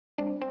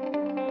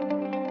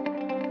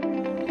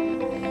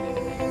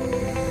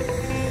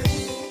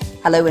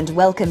Hello and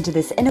welcome to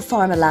this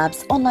Innopharma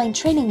Labs online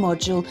training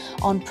module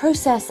on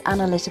process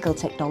analytical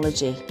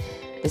technology.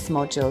 This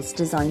module is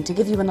designed to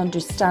give you an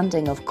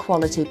understanding of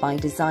quality by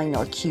design,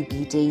 or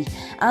QBD,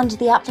 and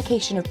the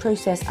application of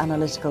process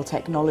analytical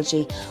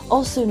technology,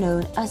 also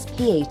known as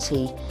PAT.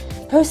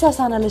 Process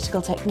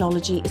analytical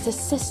technology is a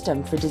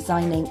system for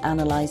designing,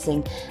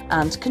 analysing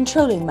and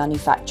controlling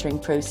manufacturing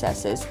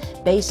processes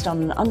based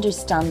on an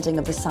understanding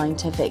of the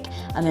scientific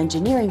and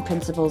engineering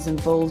principles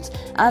involved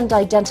and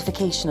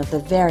identification of the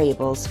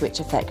variables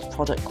which affect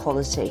product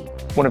quality.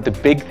 One of the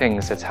big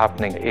things that's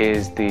happening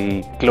is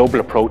the global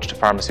approach to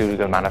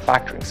pharmaceutical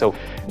manufacturing. So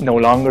no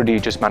longer do you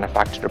just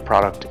manufacture the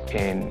product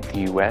in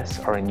the US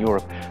or in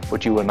Europe,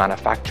 but you will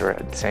manufacture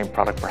the same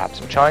product perhaps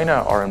in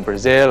China or in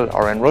Brazil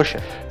or in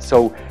Russia.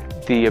 So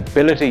the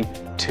ability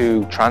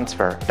to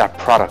transfer that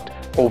product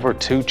over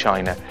to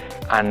China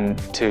and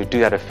to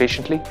do that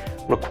efficiently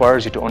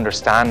requires you to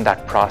understand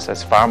that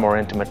process far more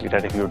intimately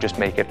than if you were just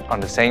making it on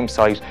the same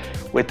site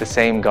with the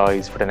same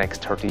guys for the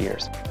next 30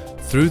 years.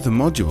 Through the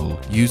module,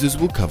 users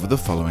will cover the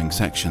following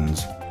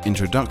sections: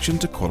 Introduction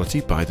to Quality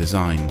by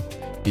Design,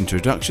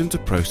 Introduction to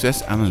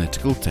Process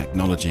Analytical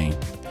Technology,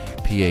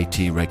 PAT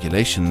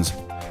Regulations,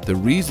 the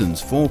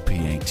reasons for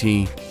PAT,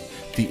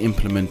 the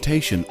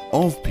implementation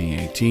of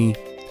PAT,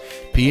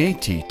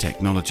 PAT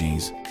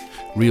technologies,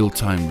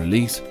 real-time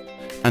release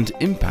and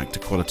impact to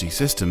quality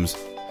systems,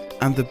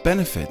 and the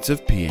benefits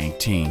of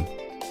PAT.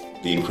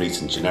 The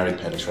increase in generic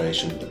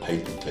penetration, the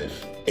patent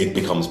cliff, it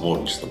becomes more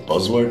than just a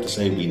buzzword to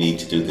say we need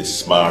to do this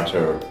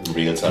smarter in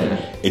real time.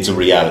 It's a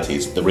reality.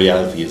 The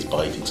reality is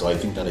biting. So I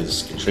think that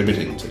is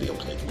contributing to the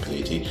uptake in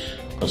PAT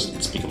because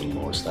it's becoming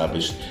more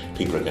established.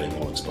 People are getting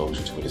more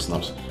exposure to it. It's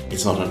not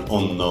an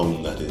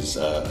unknown that is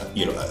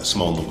a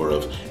small number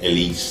of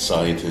elite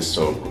scientists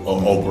or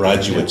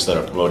graduates that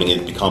are promoting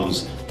it. It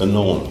becomes the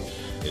norm.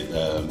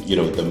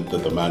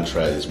 The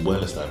mantra is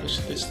well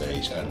established at this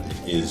stage, and it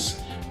is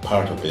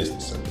part of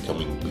business and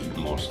becoming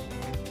even more so.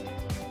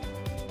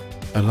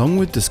 Along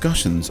with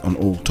discussions on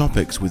all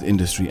topics with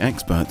industry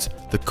experts,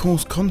 the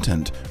course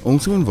content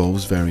also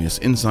involves various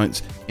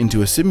insights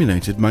into a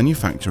simulated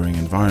manufacturing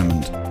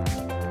environment.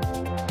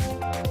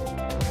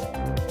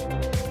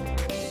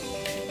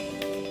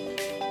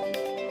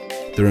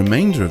 The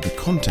remainder of the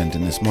content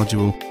in this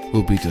module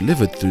will be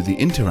delivered through the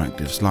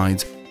interactive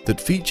slides that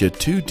feature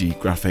 2D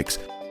graphics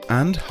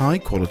and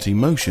high-quality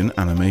motion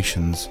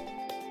animations.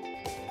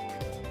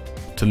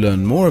 To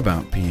learn more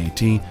about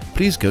PAT,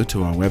 please go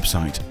to our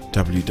website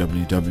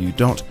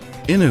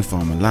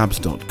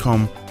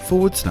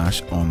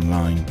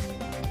www.innopharmalabs.com/online.